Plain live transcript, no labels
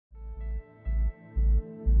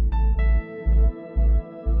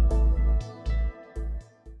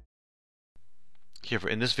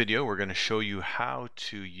Okay, in this video we're going to show you how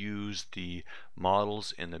to use the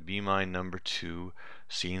models in the BMind2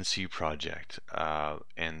 CNC project.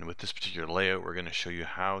 And with this particular layout we're going to show you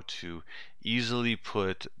how to easily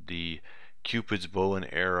put the Cupid's bow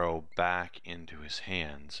and arrow back into his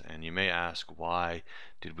hands. And you may ask, why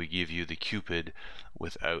did we give you the Cupid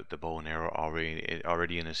without the bow and arrow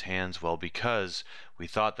already in his hands? Well, because we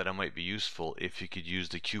thought that it might be useful if you could use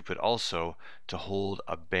the Cupid also to hold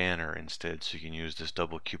a banner instead. So you can use this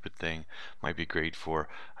double Cupid thing. Might be great for,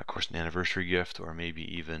 of course, an anniversary gift, or maybe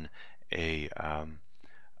even a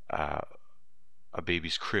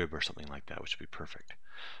baby's crib or something like that, which would be perfect.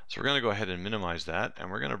 So we're going to go ahead and minimize that,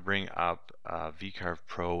 and we're going to bring up VCarve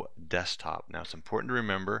Pro Desktop. Now it's important to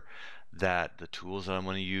remember that the tools that I'm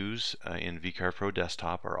going to use in VCarve Pro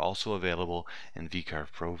Desktop are also available in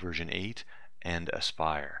VCarve Pro version 8 and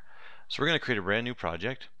Aspire. So we're going to create a brand new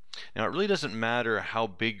project. Now it really doesn't matter how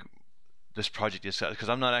big this project is, because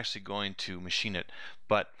I'm not actually going to machine it,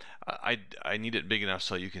 but I need it big enough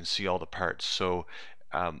so you can see all the parts. So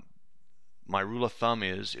my rule of thumb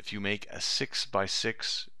is, if you make a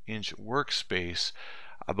 6x6 inch workspace,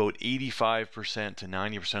 about 85% to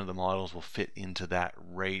 90% of the models will fit into that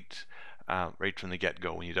right from the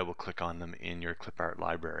get-go when you double click on them in your clip art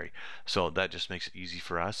library. So that just makes it easy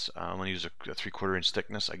for us. I'm going to use a 3/4 inch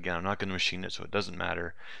thickness. Again, I'm not going to machine it, so it doesn't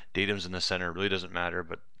matter. Datum's in the center, it really doesn't matter,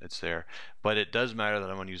 but it's there. But it does matter that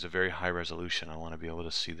I'm going to use a very high resolution. I want to be able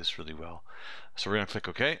to see this really well. So we're going to click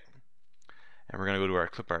OK, and we're going to go to our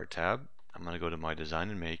clip art tab. I'm going to go to my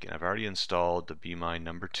Deisign&Make, and I've already installed the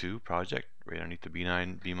BMind2 project right underneath the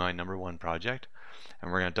BMind1 project. And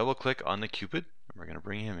we're going to double click on the Cupid, and we're going to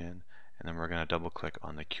bring him in, and then we're going to double click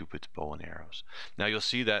on the Cupid's bow and arrows. Now you'll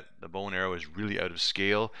see that the bow and arrow is really out of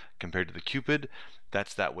scale compared to the Cupid.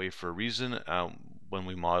 That's that way for a reason. When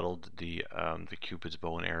we modeled the Cupid's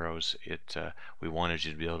bow and arrows, we wanted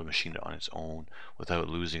you to be able to machine it on its own without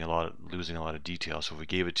losing a lot of detail. So if we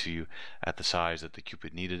gave it to you at the size that the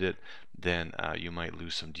Cupid needed it, then you might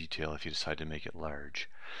lose some detail if you decide to make it large.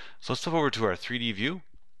 So let's flip over to our 3D view.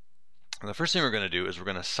 And the first thing we're going to do is we're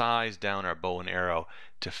going to size down our bow and arrow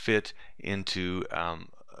to fit into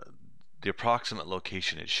the approximate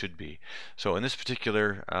location it should be. So in this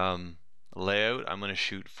particular layout, I'm going to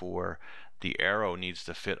shoot for the arrow needs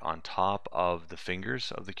to fit on top of the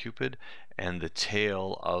fingers of the Cupid, and the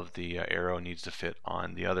tail of the arrow needs to fit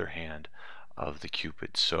on the other hand of the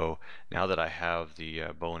Cupid. So now that I have the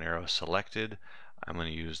bow and arrow selected, I'm going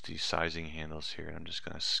to use the sizing handles here, and I'm just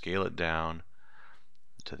going to scale it down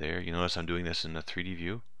to there. You notice I'm doing this in the 3D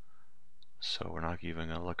view, so we're not even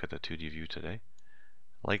going to look at the 2D view today.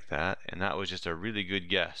 Like that, and that was just a really good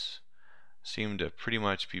guess. Seemed to pretty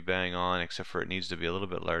much be bang on, except for it needs to be a little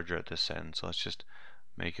bit larger at this end. So let's just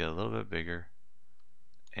make it a little bit bigger,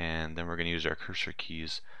 and then we're going to use our cursor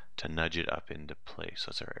keys to nudge it up into place. So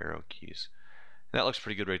that's our arrow keys. And that looks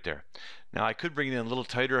pretty good right there. Now I could bring it in a little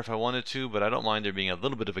tighter if I wanted to, but I don't mind there being a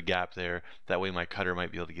little bit of a gap there. That way my cutter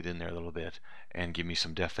might be able to get in there a little bit and give me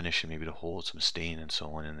some definition, maybe to hold some stain and so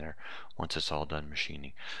on in there once it's all done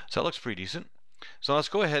machining. So that looks pretty decent. So let's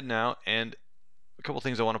go ahead now, and a couple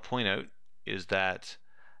things I want to point out is that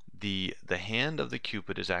the hand of the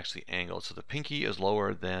Cupid is actually angled. So the pinky is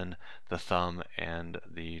lower than the thumb and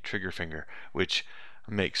the trigger finger, which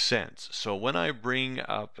makes sense. So when I bring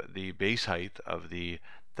up the base height of the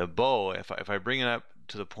bow, if I bring it up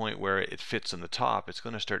to the point where it fits in the top, it's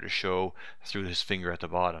going to start to show through his finger at the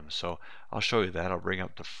bottom. So I'll show you that. I'll bring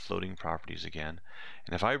up the floating properties again,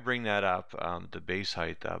 and if I bring that up, the base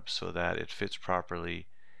height up, so that it fits properly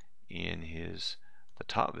in the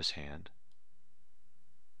top of his hand.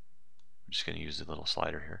 I'm just going to use the little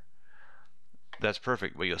slider here. That's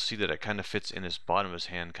perfect, but you'll see that it kind of fits in his bottom of his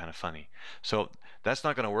hand kind of funny. So that's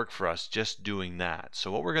not going to work for us just doing that. So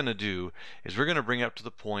what we're going to do is we're going to bring it up to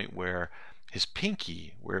the point where his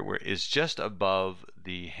pinky is just above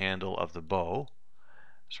the handle of the bow.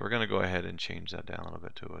 So we're going to go ahead and change that down a little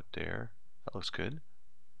bit to it there. That looks good.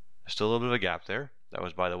 There's still a little bit of a gap there. That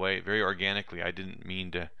was, by the way, very organically. I didn't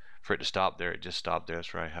mean for it to stop there. It just stopped there.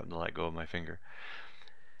 That's where I happened to let go of my finger.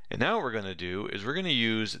 And now what we're going to do is we're going to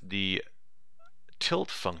use the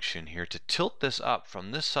tilt function here to tilt this up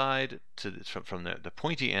from this side from the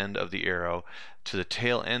pointy end of the arrow to the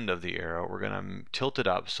tail end of the arrow. We're going to tilt it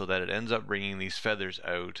up so that it ends up bringing these feathers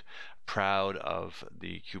out, proud of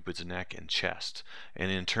the Cupid's neck and chest,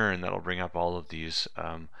 and in turn that'll bring up all of these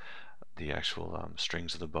the actual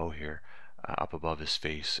strings of the bow here up above his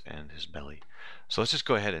face and his belly. So let's just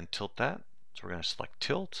go ahead and tilt that. So we're going to select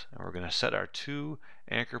tilt, and we're going to set our two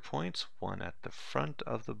anchor points, one at the front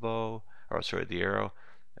of the bow, or sorry, the arrow,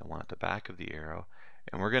 and one at the back of the arrow.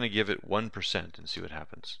 and we're going to give it 1% and see what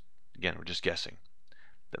happens. Again, we're just guessing.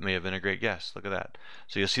 That may have been a great guess. Look at that.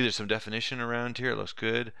 So you'll see there's some definition around here. It looks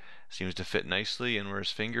good. Seems to fit nicely in where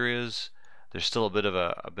his finger is. There's still a bit of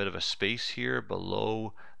a space here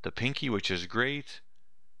below the pinky, which is great,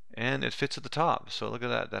 and it fits at the top. So look at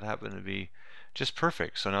that. That happened to be just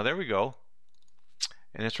perfect. So now there we go,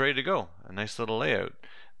 and it's ready to go. A nice little layout.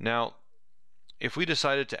 Now, if we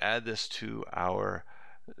decided to add this to our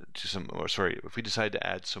if we decide to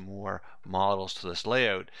add some more models to this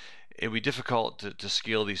layout, it would be difficult to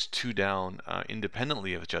scale these two down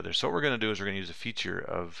independently of each other. So what we're going to do is we're going to use a feature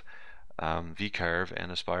of VCarve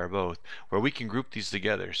and Aspire both, where we can group these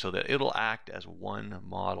together so that it'll act as one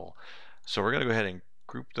model. So we're going to go ahead and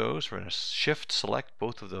group those. We're going to shift select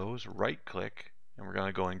both of those, right click, and we're going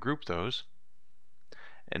to go and group those.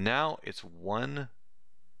 And now it's one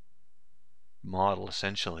model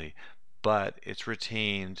essentially, but it's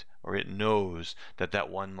retained, or it knows that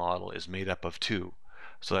that one model is made up of two.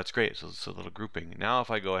 So that's great. So it's a little grouping. Now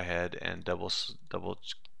if I go ahead and double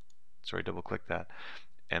click that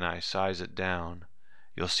and I size it down,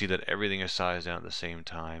 you'll see that everything is sized down at the same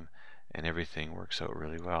time and everything works out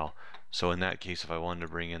really well. So in that case, if I wanted to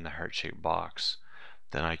bring in the heart-shaped box,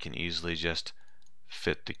 then I can easily just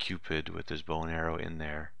fit the cupid with his bow and arrow in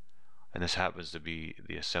there. And this happens to be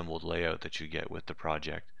the assembled layout that you get with the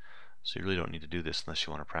project. So you really don't need to do this unless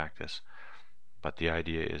you want to practice. But the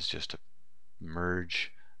idea is just to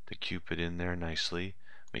merge the cupid in there nicely,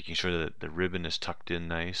 making sure that the ribbon is tucked in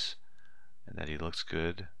nice and that he looks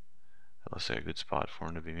good. That looks like a good spot for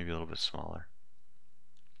him to be, maybe a little bit smaller.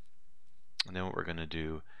 And then what we're going to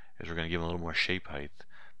do is we're going to give him a little more shape height,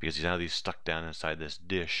 because now he's stuck down inside this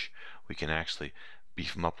dish. We can actually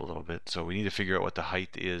beef him up a little bit. So we need to figure out what the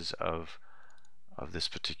height is of this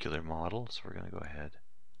particular model. So we're going to go ahead,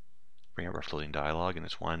 bring up our floating dialog, and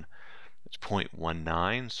it's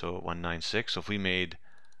 0.19, so 196. So if we made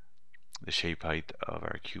the shape height of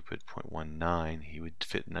our cupid 0.19, he would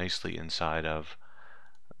fit nicely inside of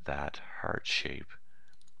that heart shape.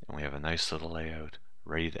 And we have a nice little layout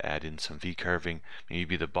ready to add in some V-carving,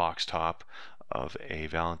 maybe the box top of a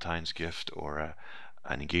Valentine's gift or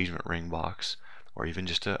an engagement ring box, or even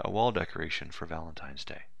just a wall decoration for Valentine's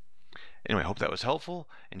Day. Anyway, I hope that was helpful.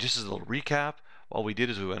 And just as a little recap, all we did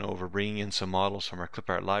is we went over bringing in some models from our clip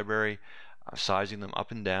art library, sizing them up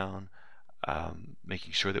and down,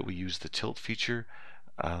 making sure that we use the tilt feature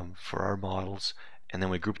for our models, and then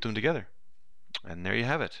we grouped them together. And there you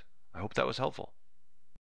have it. I hope that was helpful.